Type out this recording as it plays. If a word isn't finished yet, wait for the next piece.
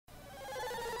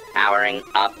Powering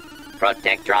up.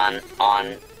 Protectron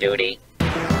on duty.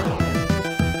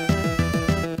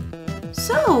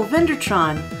 So,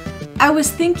 Vendortron, I was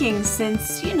thinking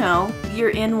since, you're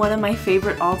in one of my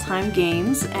favorite all-time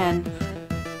games, and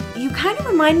you kind of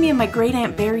remind me of my great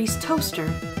Aunt Barry's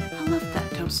toaster. I love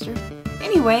that toaster.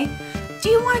 Anyway, do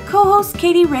you want to co-host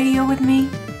Katie Radio with me?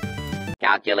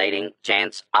 Calculating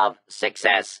chance of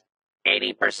success.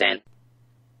 80%.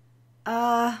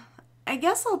 I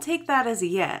guess I'll take that as a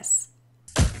yes.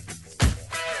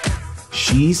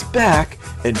 She's back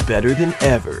and better than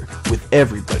ever with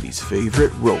everybody's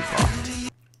favorite robot.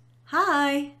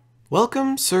 Hi.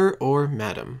 Welcome, sir or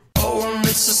madam.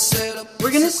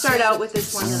 We're gonna start out with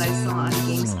this one that I saw on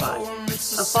GameSpot.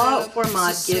 A Fallout 4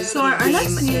 mod gives So our the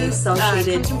next game a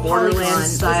cel-shaded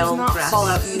Borderlands style graphics.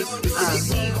 Fallout news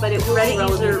specifically, But it will be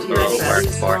relevant to Reddit Reddit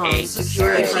worked for a if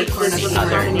you're a hardcore the gamer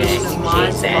other and day. use the She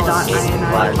mod said it was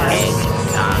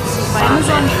by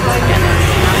Amazon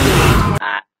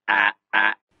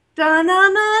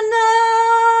Da-na-na-na!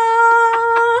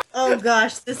 Oh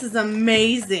gosh, this is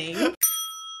amazing.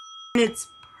 It's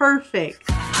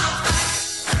perfect.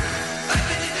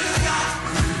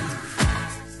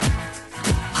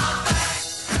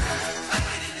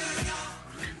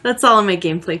 That's all of my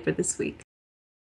gameplay for this week.